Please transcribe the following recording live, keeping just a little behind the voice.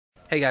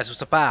Hey guys,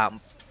 what's up? I'm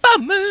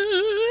Bummer,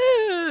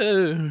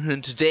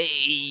 and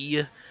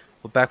today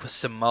we're back with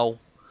some more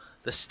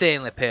the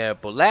Stanley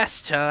Parable.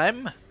 Last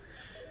time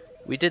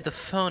we did the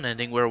phone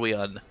ending where we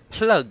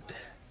unplugged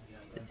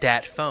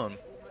that phone,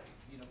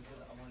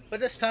 but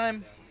this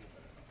time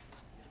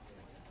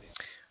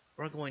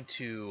we're going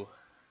to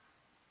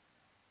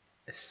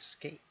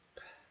escape.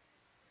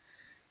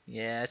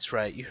 Yeah, that's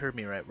right. You heard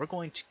me right. We're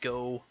going to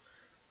go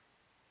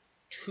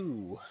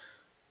to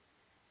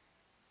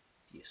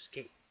the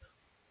escape.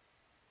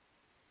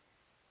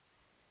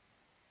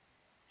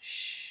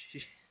 Shh.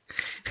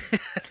 I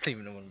don't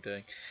even know what I'm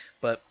doing,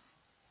 but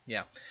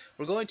yeah,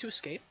 we're going to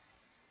escape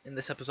in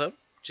this episode,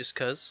 just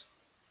cause.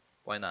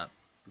 Why not?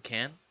 We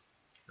can.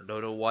 I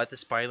don't know what the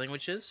spy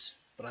language is,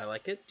 but I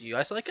like it. Do you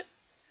guys like it?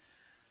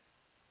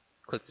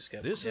 Click the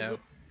skip.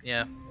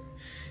 Yeah.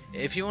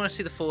 If you want to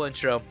see the full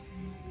intro,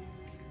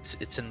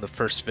 it's in the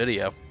first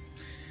video.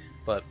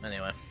 But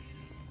anyway.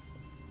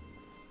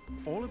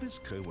 All of his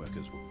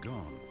co-workers were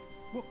gone.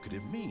 What could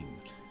it mean?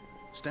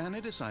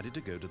 Stanley decided to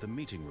go to the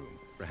meeting room.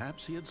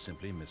 Perhaps he had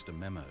simply missed a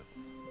memo.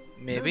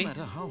 Maybe. No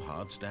matter how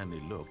hard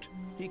Stanley looked,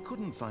 he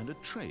couldn't find a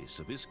trace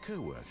of his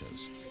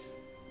co-workers.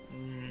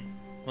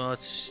 Well,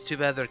 it's too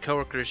bad they're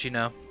coworkers, you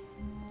know.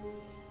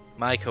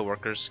 My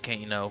coworkers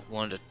can't,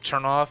 want to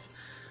turn off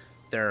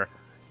their,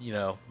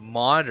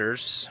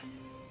 monitors.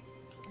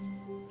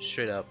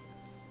 Straight up.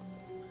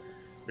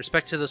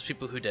 Respect to those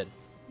people who did.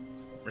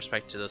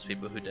 Respect to those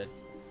people who did.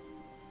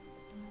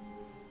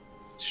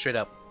 Straight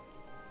up.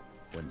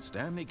 When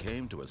Stanley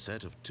came to a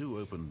set of 2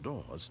 open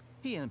doors,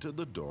 he entered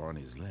the door on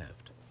his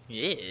left.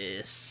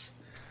 Yes.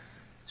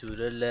 To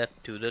the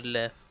left, to the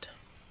left.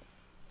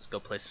 Let's go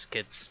play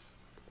skids.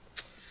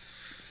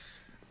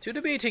 To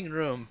the meeting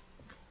room.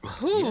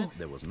 Yet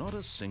there was not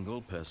a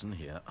single person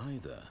here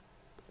either.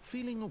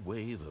 Feeling a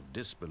wave of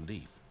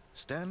disbelief,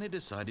 Stanley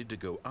decided to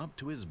go up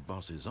to his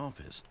boss's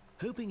office,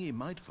 hoping he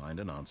might find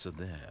an answer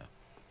there.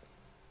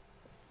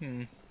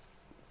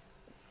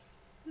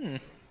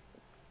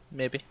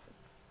 Maybe.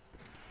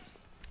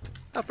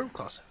 Oh, broom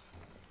closet.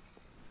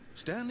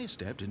 Stanley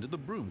stepped into the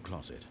broom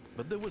closet,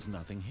 but there was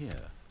nothing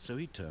here, so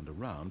he turned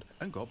around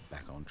and got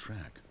back on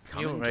track.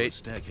 Coming to a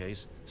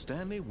staircase,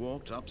 Stanley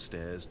walked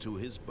upstairs to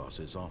his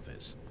boss's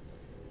office.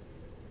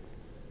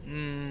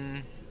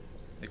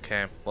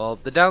 Okay, well,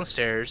 the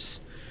downstairs,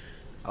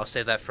 I'll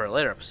save that for a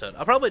later episode.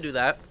 I'll probably do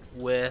that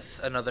with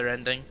another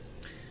ending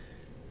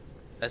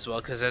as well,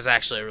 because there's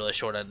actually a really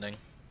short ending,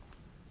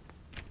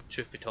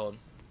 truth be told.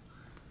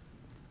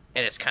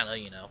 And it's kind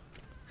of,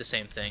 the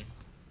same thing.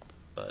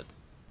 But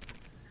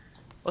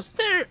wasn't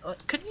there,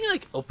 couldn't you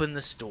open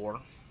this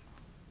door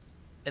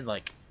and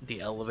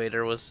the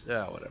elevator was,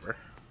 whatever.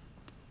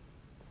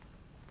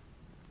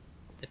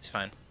 It's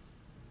fine.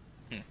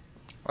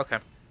 Okay.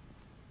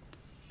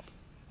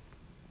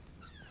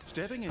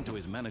 Stepping into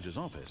his manager's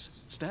office,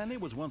 Stanley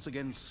was once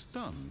again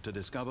stunned to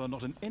discover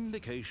not an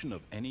indication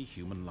of any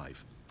human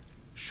life.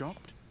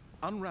 Shocked,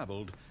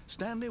 unraveled,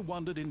 Stanley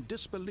wondered in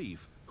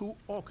disbelief who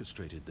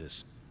orchestrated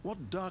this.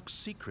 What dark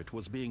secret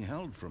was being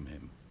held from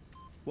him?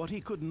 What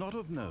he could not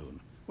have known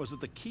was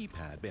that the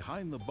keypad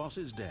behind the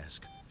boss's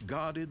desk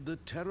guarded the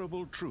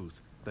terrible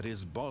truth that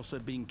his boss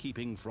had been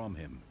keeping from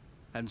him.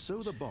 And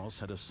so the boss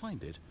had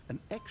assigned it an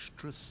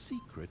extra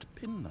secret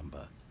PIN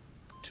number.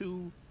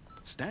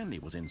 Stanley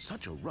was in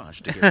such a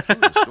rush to get through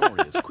the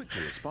story as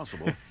quickly as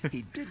possible,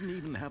 he didn't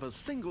even have a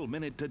single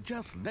minute to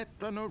just let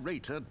the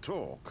narrator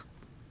talk.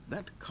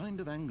 That kind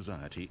of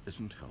anxiety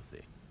isn't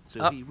healthy,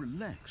 so he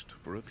relaxed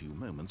for a few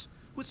moments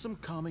with some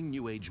calming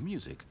New Age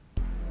music.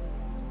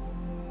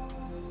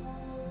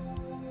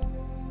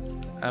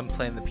 I'm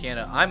playing the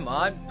piano. I'm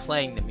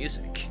playing the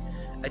music.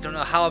 I don't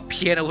know how a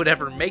piano would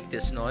ever make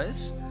this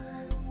noise,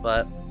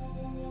 but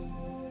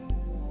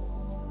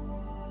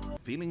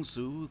feeling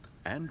soothed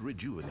and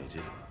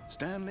rejuvenated,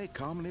 Stanley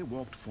calmly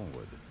walked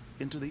forward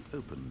into the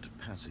opened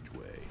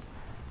passageway.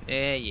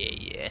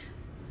 Yeah.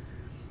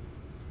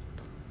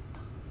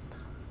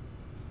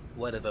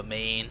 Whatever,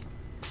 man.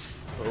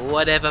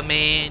 Whatever,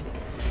 man.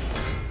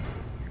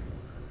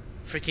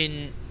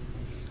 Freaking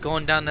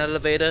going down the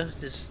elevator.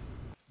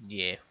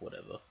 Yeah,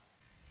 whatever.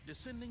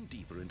 Descending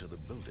deeper into the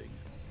building,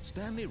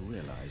 Stanley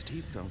realized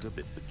he felt a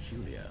bit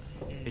peculiar.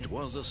 It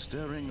was a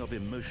stirring of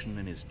emotion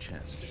in his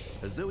chest,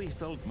 as though he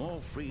felt more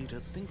free to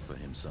think for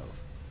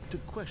himself, to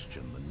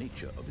question the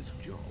nature of his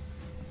job.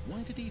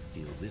 Why did he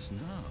feel this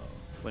now,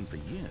 when for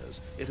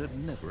years it had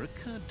never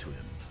occurred to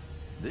him?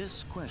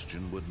 This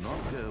question would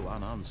not go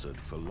unanswered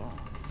for long.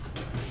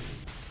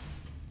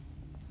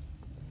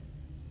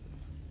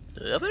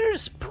 The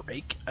elevators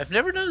break? I've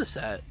never noticed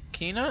that.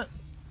 Can you not?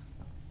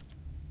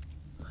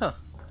 Huh.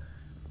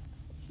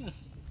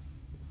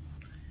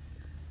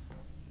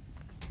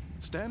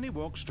 Stanley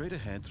walked straight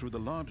ahead through the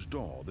large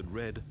door that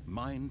read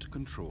Mind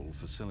Control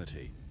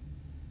Facility.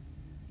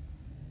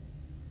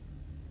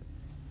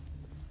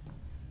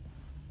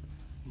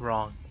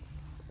 Wrong.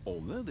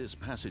 Although this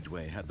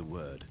passageway had the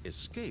word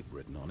escape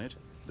written on it,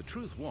 the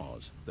truth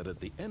was that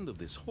at the end of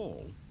this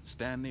hall,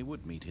 Stanley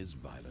would meet his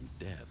violent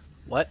death.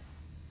 What?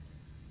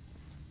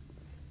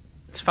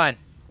 It's fine.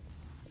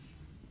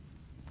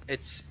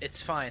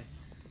 It's fine.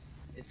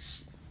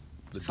 It's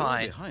The door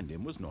fine. behind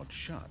him was not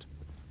shut.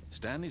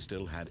 Stanley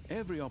still had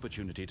every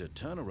opportunity to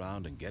turn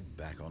around and get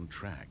back on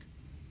track.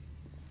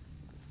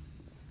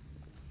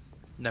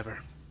 Never.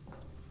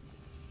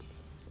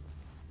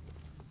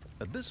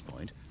 At this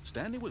point,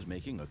 Stanley was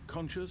making a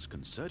conscious,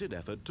 concerted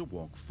effort to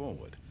walk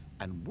forward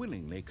and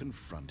willingly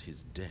confront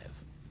his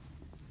death.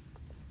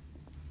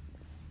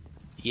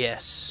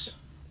 Yes.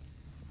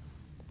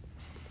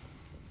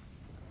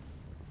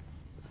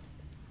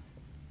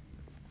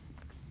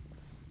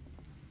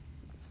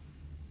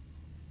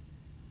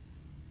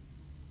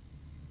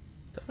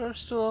 The door's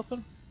still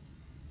open?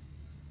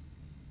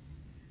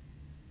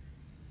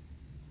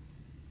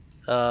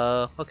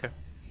 Okay.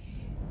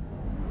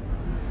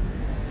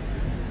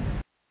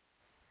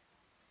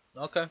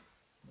 Okay.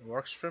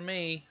 Works for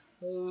me.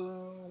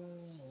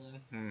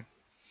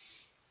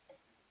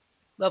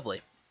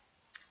 Lovely.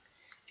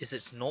 Is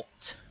it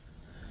not?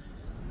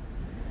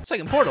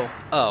 Second portal.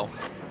 Oh.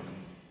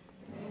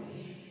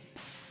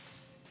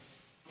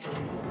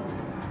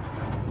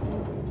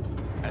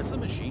 As the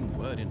machine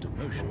whirred into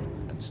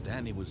motion and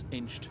Stanley was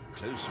inched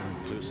closer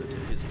and closer to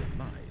his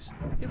demise,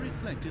 he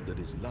reflected that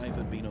his life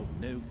had been of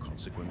no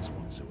consequence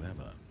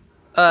whatsoever.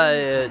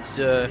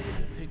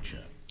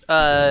 Picture.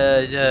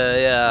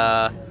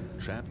 Yeah.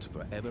 Trapped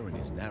forever in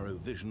his narrow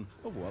vision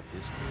of what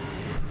this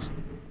world is.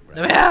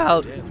 Let me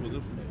out! Death was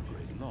of no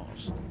great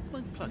loss,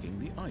 like plucking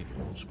the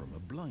eyeballs from a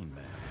blind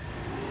man.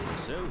 And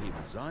so he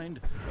resigned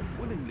and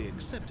willingly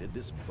accepted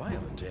this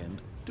violent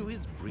end to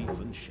his brief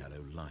and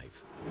shallow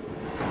life.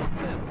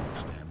 Farewell,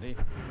 Stanley.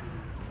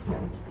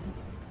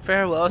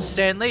 Farewell,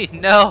 Stanley.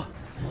 No.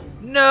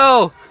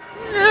 No.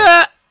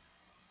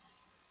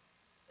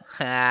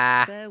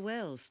 Ah!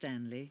 Farewell,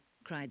 Stanley,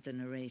 cried the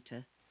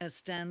narrator, as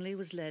Stanley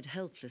was led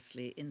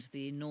helplessly into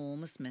the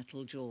enormous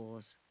metal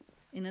jaws.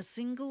 In a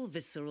single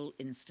visceral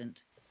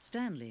instant,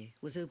 Stanley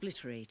was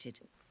obliterated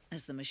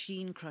as the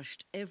machine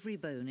crushed every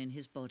bone in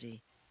his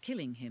body,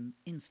 killing him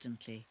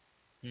instantly.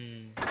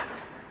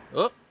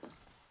 Oh.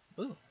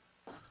 Ooh.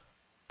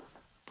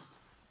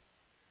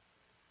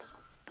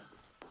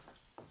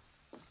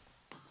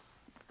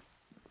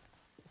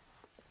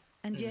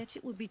 And yet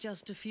it would be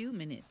just a few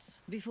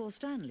minutes before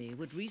Stanley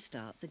would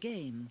restart the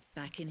game,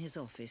 back in his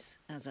office,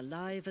 as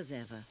alive as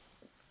ever.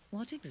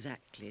 What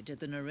exactly did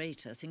the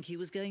narrator think he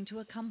was going to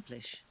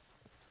accomplish?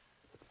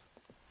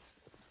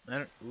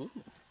 I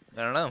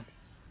don't know.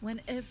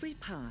 When every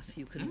path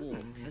you can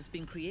walk has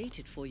been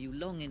created for you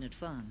long in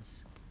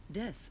advance,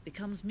 death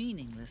becomes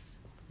meaningless,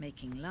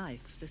 making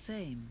life the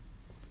same.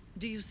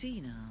 Do you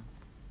see now?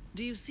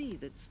 Do you see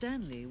that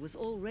Stanley was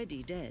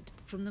already dead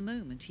from the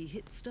moment he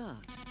hit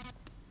start?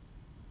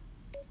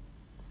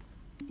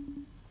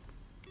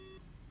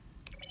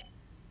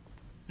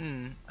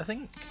 I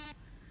think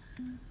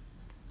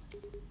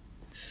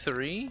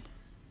 3.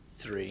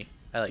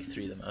 I like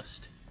 3 the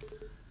most.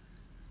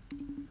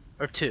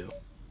 Or 2.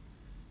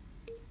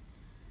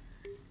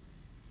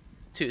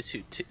 2.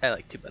 I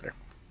like 2 better.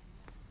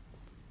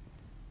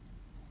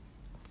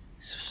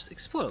 Let's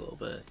explore a little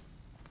bit.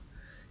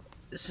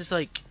 This is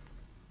like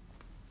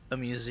a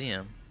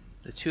museum.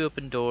 The 2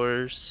 open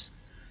doors.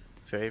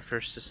 Very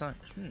first design.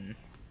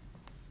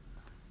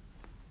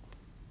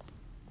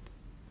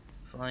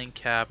 Flying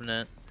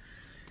cabinet.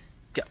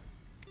 Go.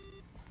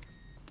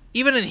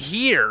 Even in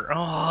here.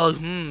 Oh,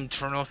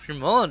 turn off your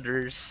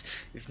monitors.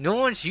 If no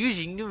one's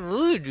using the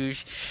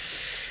monitors.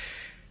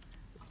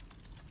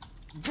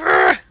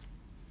 Brr!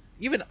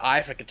 Even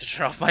I forget to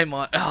turn off my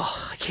monitor.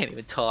 Oh, I can't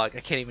even talk.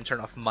 I can't even turn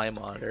off my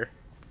monitor.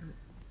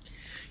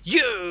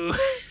 You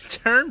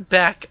turn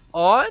back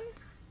on?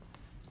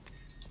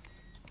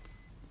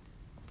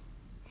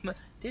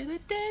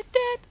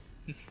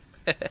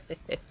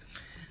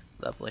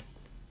 Lovely.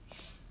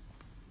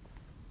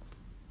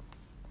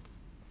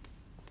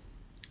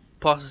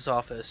 Boss's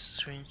office.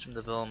 Strange from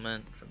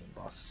development from the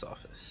boss's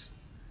office.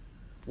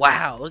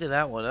 Wow, look at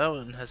that one. That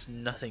one has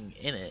nothing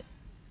in it.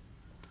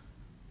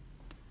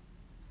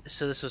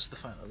 So this was the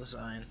final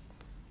design.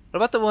 What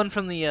about the one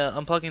from the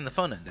unplugging the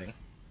phone ending?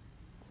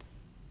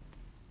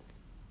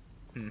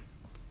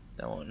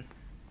 That one.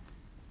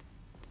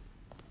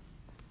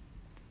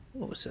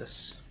 What was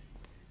this?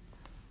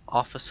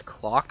 Office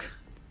clock?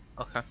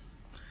 Okay.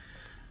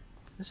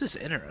 This is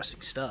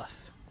interesting stuff.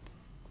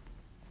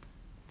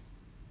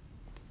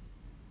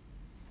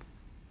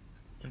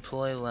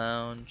 Employee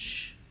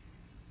lounge.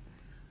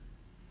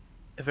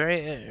 A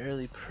very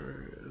early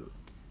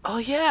Oh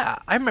yeah,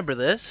 I remember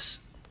this.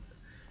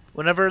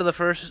 Whenever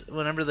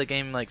the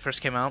game like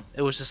first came out,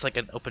 it was just like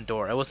an open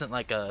door. It wasn't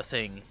like a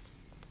thing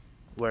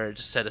where it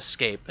just said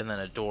escape and then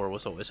a door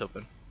was always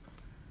open.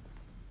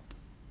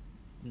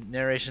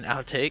 Narration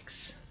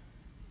outtakes.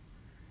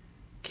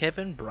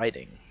 Kevin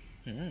Brighting.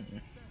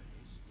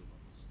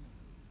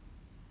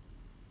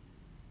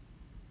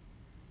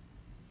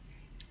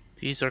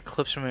 These are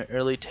clips from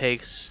early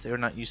takes. They were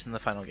not used in the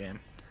final game.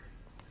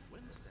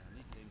 When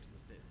Stanley came to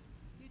the lift,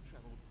 he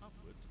traveled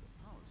upward to the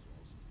power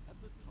source at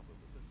the top of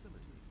the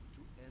facility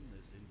to end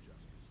this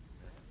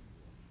injustice.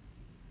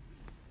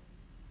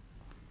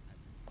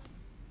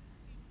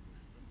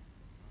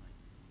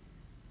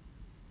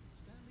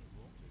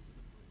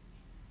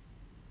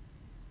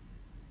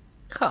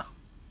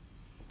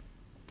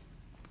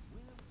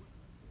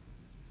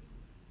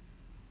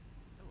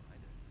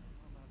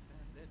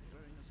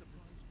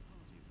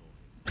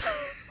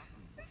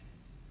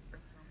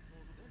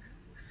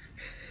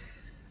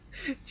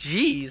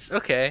 Jeez,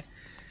 okay.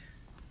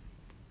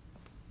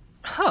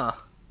 Huh.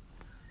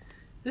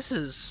 This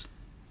is...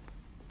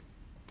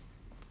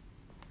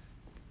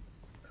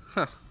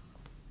 Huh.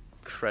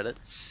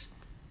 Credits.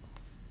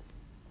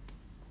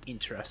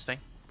 Interesting.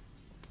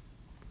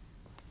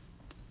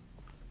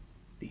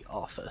 The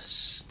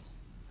office.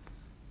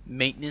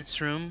 Maintenance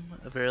room.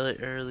 A very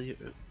early...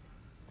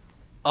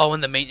 Oh,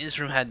 and the maintenance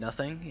room had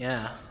nothing?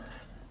 Yeah.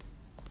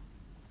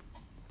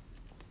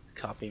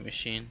 Copy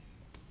machine.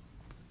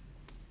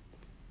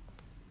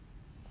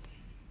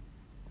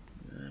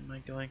 Am I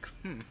going...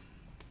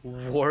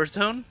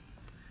 Warzone?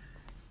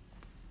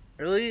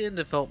 Early in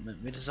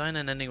development, we designed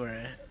an ending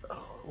where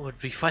would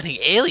be fighting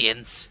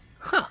aliens.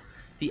 Huh.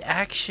 The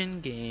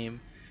action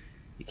game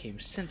became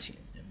sentient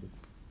and would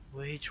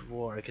wage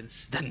war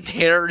against the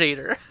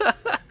narrator.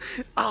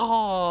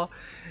 Oh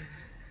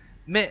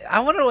man, I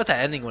wonder what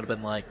that ending would have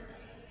been like.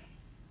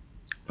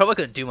 Probably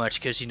couldn't do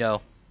much because you're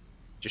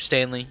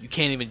Stanley. You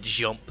can't even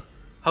jump.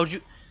 How'd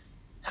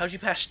you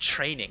pass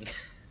training?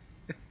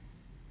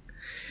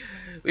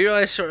 We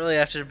realized shortly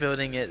after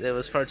building it that it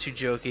was far too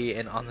jokey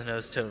and on the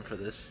nose tone for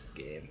this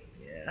game.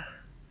 Yeah.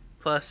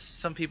 Plus,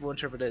 some people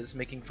interpret it as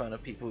making fun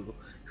of people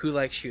who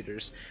like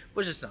shooters,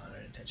 which is not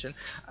our intention.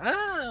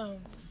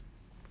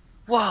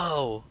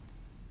 Whoa!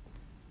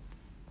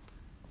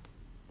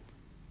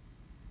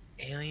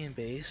 Alien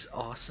base,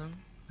 awesome.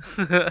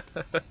 I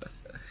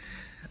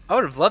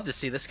would have loved to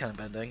see this kind of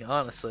ending,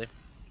 honestly.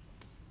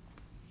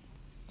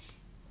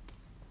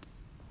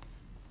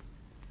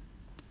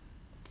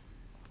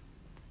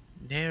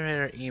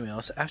 Narrator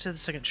emails. After the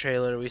second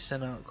trailer, we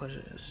sent out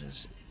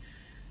questions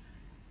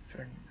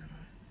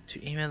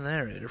to email the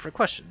narrator for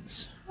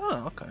questions.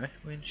 Oh, okay.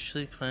 We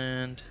initially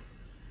planned.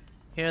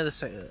 Here are the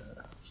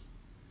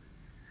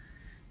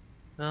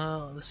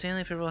the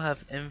Stanley Parable will have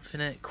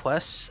infinite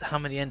quests. How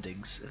many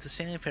endings? If the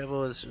Stanley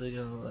Parable is really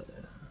gonna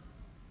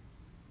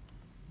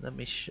let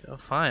me show.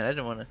 Fine, I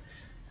didn't want to.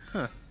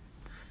 Huh.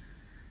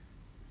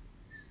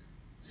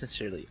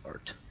 Sincerely,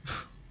 Art.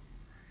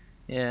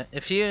 Yeah,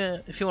 if you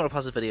want to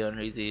pause the video and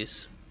read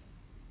these.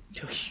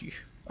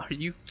 Are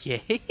you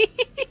gay?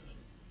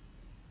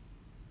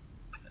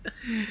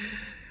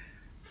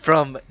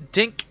 From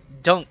Dink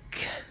Dunk.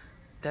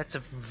 That's a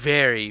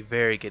very,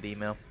 very good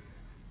email.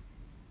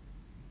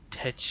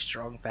 Ted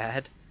Strong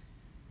Bad.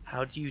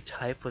 How do you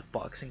type with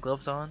boxing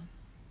gloves on?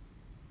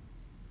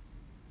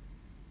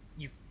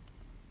 You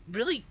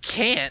really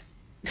can't.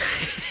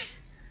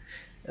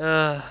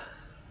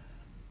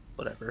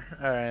 Whatever.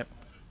 Alright.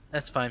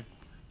 That's fine.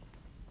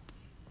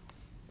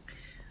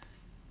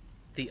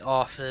 The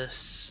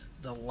office.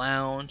 The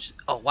lounge.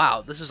 Oh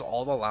wow, this is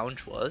all the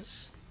lounge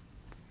was?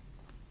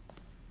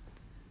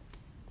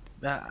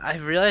 I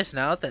realize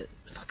now that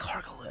the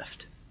cargo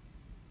lift.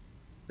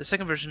 The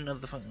second version of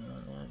the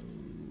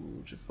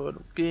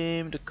photo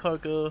game, the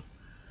cargo.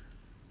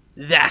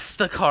 That's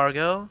the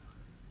cargo?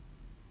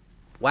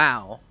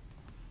 Wow.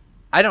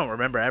 I don't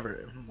remember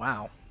ever.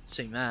 Wow.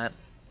 Seeing that.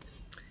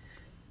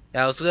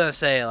 Yeah, I was gonna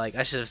say, like,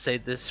 I should have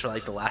saved this for,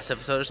 like, the last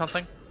episode or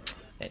something.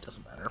 It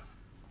doesn't matter.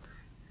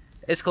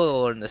 It's cool to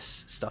learn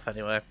this stuff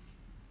anyway.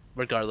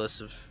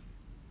 Regardless of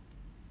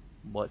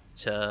what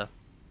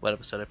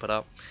episode I put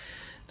out.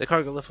 The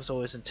cargo lift was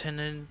always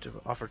intended to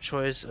offer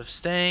choice of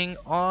staying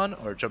on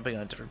or jumping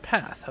on a different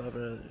path.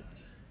 However,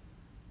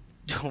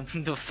 don't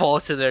fall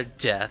to their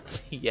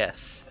death.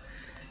 Yes.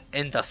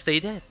 And thus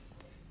they did.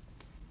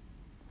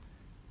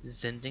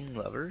 Zending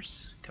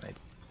lovers. Can I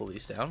pull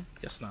these down?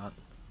 Guess not.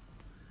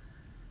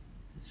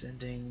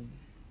 Zending.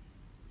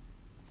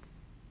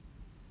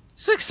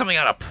 It's like something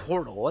out of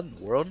Portal. What in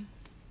the world?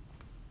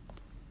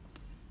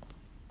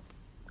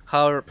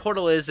 However,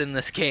 Portal is in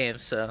this game,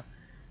 so.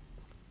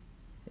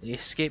 The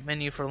escape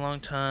menu for a long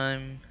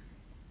time.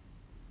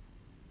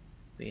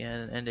 We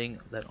had an ending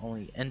that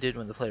only ended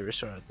when the player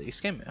restarted the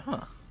escape menu.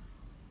 Huh.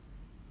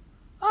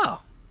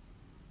 Oh.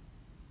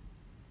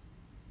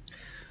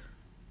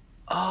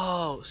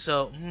 Oh,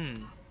 so,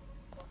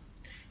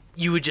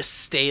 you would just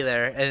stay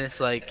there, and it's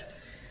like,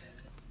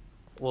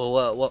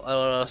 well, what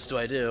else do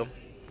I do?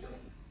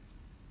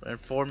 Learn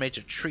 4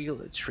 major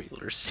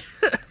trailers.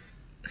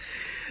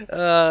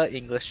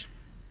 English.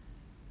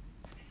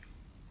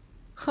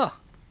 Huh.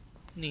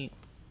 Neat.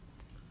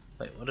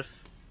 Wait, what if...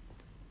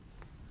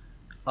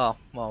 Oh,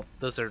 well,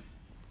 those are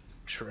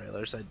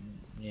trailers.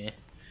 Yeah.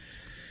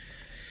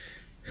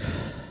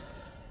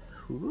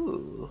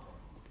 Ooh.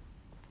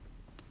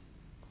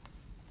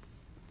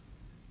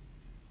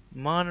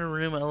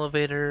 Monorail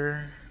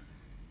elevator.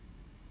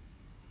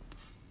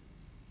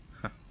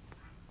 Huh.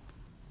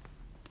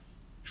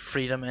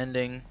 Freedom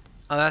ending.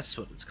 Oh, that's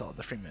what it's called.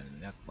 The freedom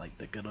ending, not like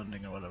the good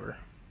ending or whatever.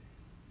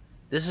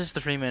 This is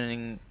the freedom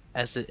ending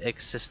as it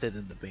existed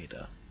in the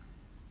beta.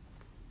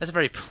 That's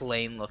very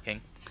plain looking,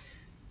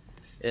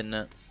 isn't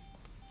it?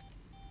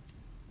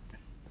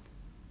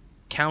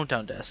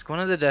 Countdown desk. One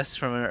of the desks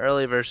from an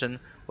early version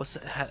was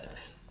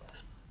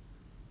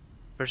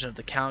version of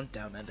the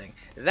countdown ending.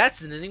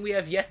 That's an ending we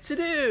have yet to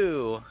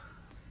do.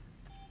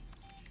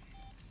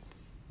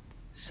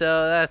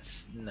 So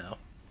that's no.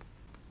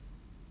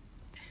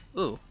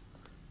 Ooh,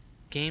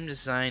 game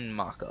design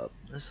mock-up.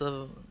 This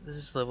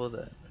is level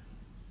that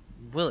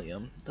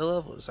William, the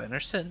level designer,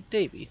 sent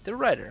Davey, the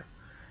writer,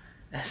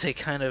 as a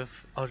kind of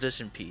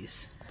audition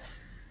piece.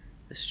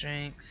 The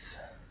strength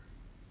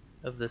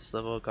of this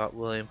level got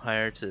William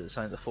hired to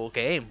design the full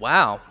game.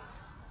 Wow.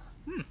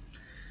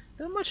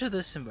 Not much of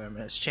this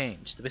environment has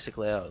changed. The basic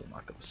layout of the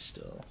mock-up is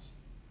still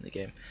in the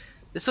game.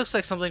 This looks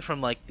like something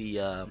from like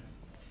the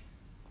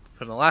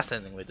from the last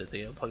ending we did,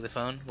 the Unplug the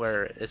Phone,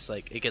 where it's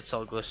like it gets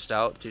all glitched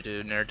out due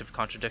to narrative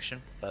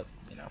contradiction, but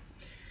you know.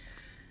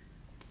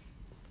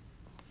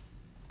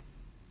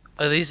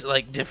 Are these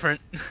like different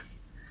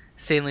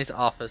Stanley's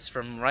office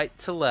from right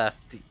to left?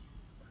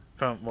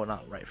 From, well,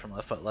 not right from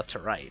left, but left to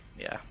right,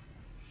 yeah.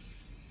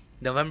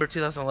 November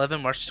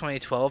 2011, March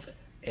 2012,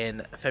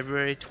 and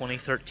February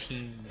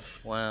 2013.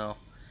 Wow.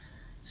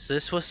 So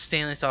this was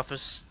Stanley's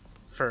office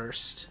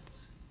first,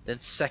 then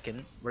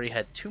second, where he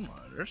had 2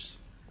 monitors.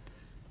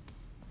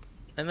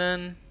 And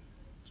then,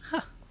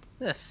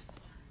 this.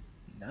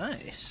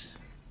 Nice.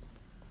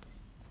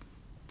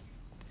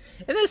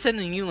 In this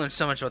ending, you learn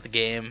so much about the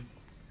game.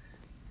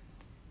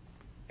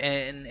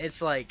 And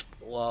it's like,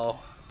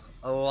 well,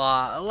 a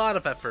lot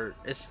of effort.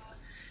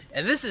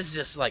 And this is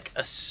just like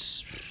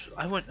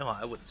I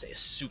wouldn't say a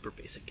super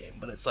basic game,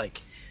 but it's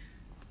like,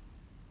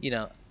 you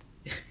know,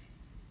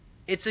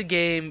 it's a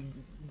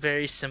game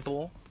very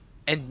simple,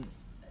 and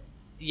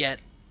yet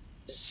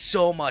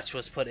so much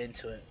was put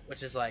into it,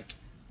 which is like,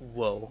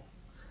 whoa.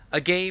 A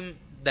game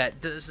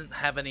that doesn't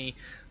have any,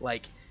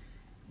 like,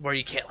 where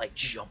you can't, like,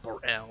 jump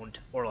around,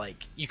 or,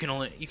 like, the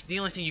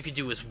only thing you can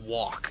do is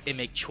walk and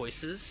make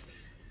choices.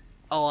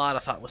 A lot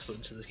of thought was put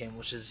into this game,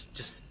 which is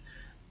just,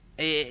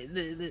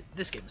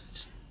 this game is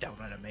just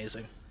downright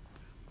amazing.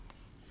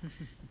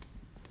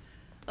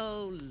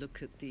 Oh,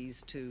 look at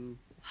these two.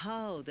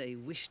 How they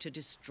wish to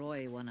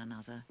destroy one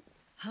another.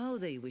 How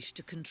they wish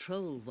to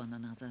control one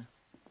another.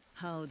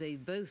 How they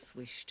both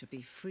wish to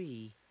be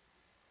free.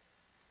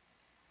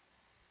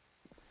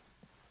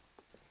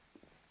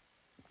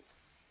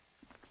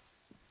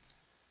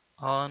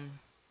 On,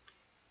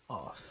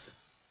 off.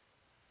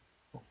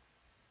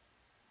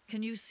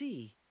 Can you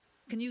see?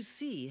 Can you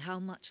see how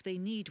much they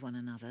need one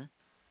another?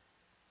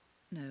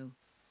 No,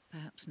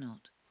 perhaps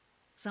not.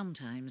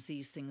 Sometimes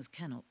these things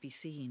cannot be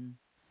seen.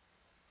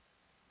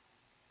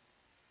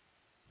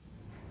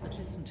 But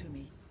listen to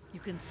me. You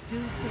can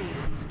still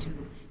save these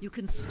two. You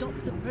can stop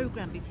the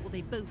program before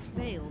they both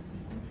fail.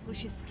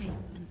 Push escape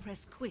and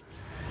press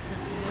quit.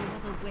 There's no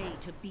other way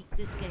to beat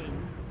this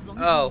game. As long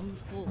as you move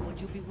forward,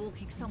 you'll be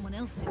walking someone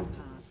else's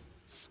path.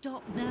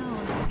 Stop now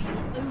and it'll be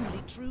your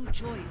only true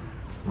choice.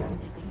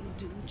 Whatever you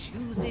do,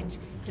 choose it.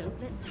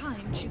 Don't let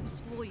time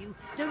choose for you.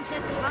 Don't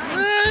let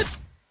time...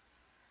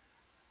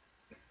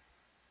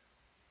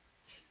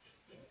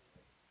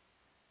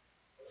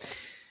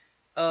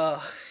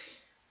 What?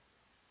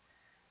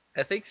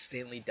 I think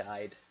Stanley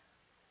died.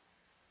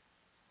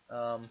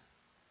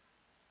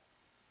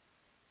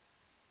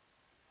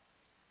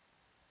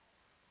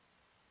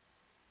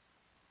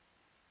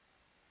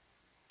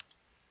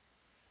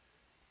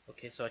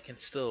 Okay, so I can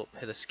still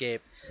hit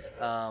escape.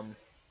 But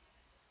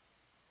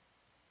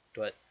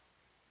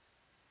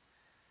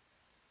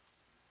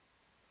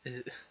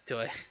is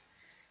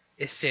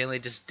Stanley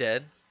just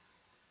dead?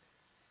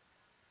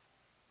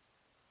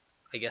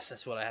 I guess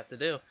that's what I have to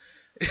do.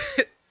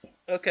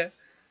 Okay.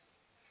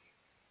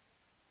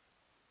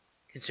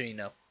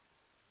 Considering,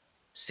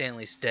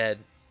 Stanley's dead.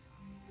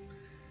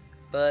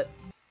 But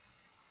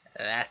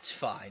that's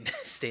fine.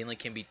 Stanley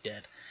can be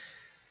dead.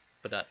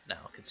 But not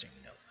now, considering,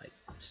 I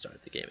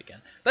started the game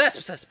again. But that's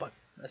besides the point.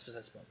 That's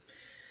besides the point.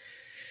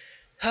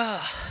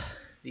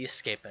 The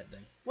escape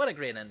ending. What a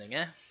great ending,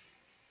 eh?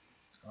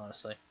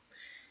 Honestly.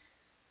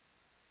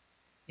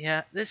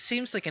 Yeah, this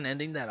seems like an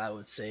ending that I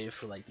would save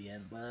for, like, the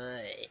end,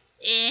 but...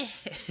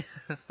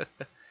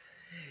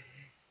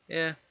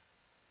 Yeah.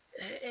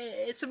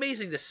 It's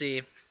amazing to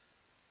see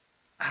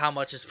how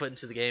much is put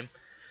into the game.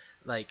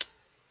 Like,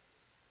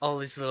 all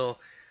these little,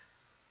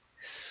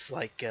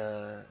 like,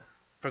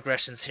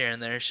 progressions here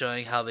and there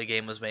showing how the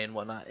game was made and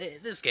whatnot.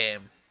 This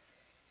game,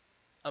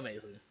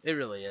 amazing. It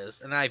really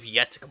is. And I've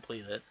yet to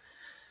complete it.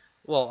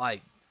 Well,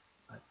 I've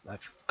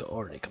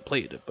already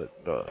completed it, but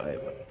I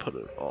haven't put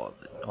it on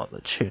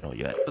the channel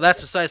yet. But that's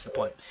besides the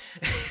point.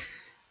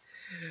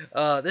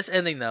 This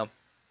ending, though,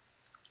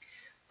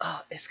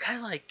 it's kind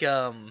of like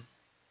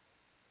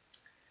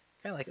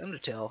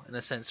Undertale in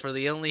a sense, where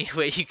the only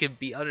way you can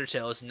beat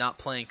Undertale is not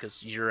playing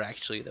because you're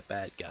actually the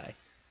bad guy.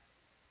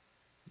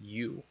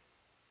 You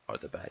are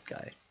the bad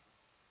guy.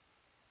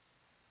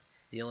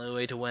 The only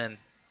way to win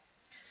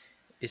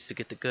is to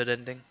get the good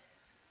ending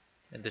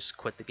and just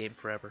quit the game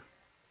forever.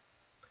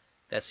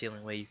 That's the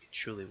only way you can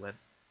truly win.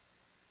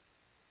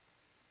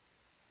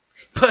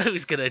 But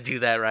who's gonna do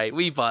that, right?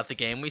 We bought the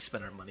game, we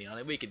spent our money on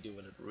it, we can do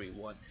whatever we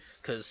want,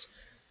 because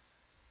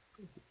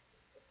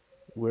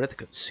we're the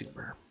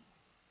consumer.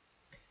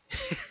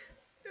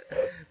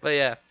 But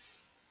yeah,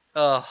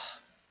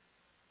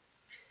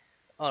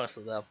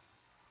 honestly though,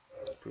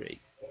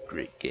 great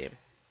game.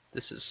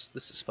 This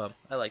is fun.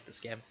 I like this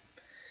game.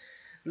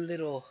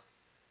 Little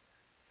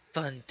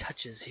fun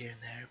touches here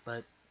and there,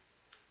 but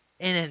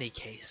in any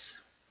case,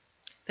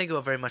 thank you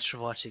all very much for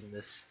watching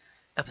this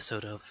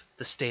episode of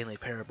the Stanley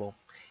Parable.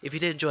 If you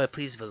did enjoy,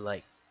 please leave a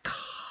like,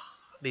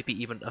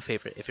 maybe even a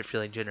favorite if you're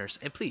feeling generous,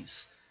 and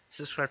please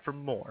subscribe for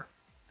more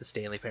the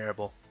Stanley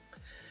Parable.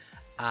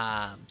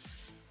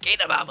 Skate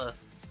Mama.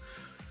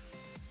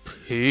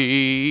 Peace.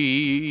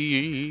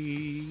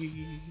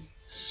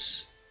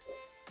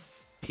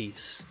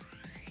 Peace.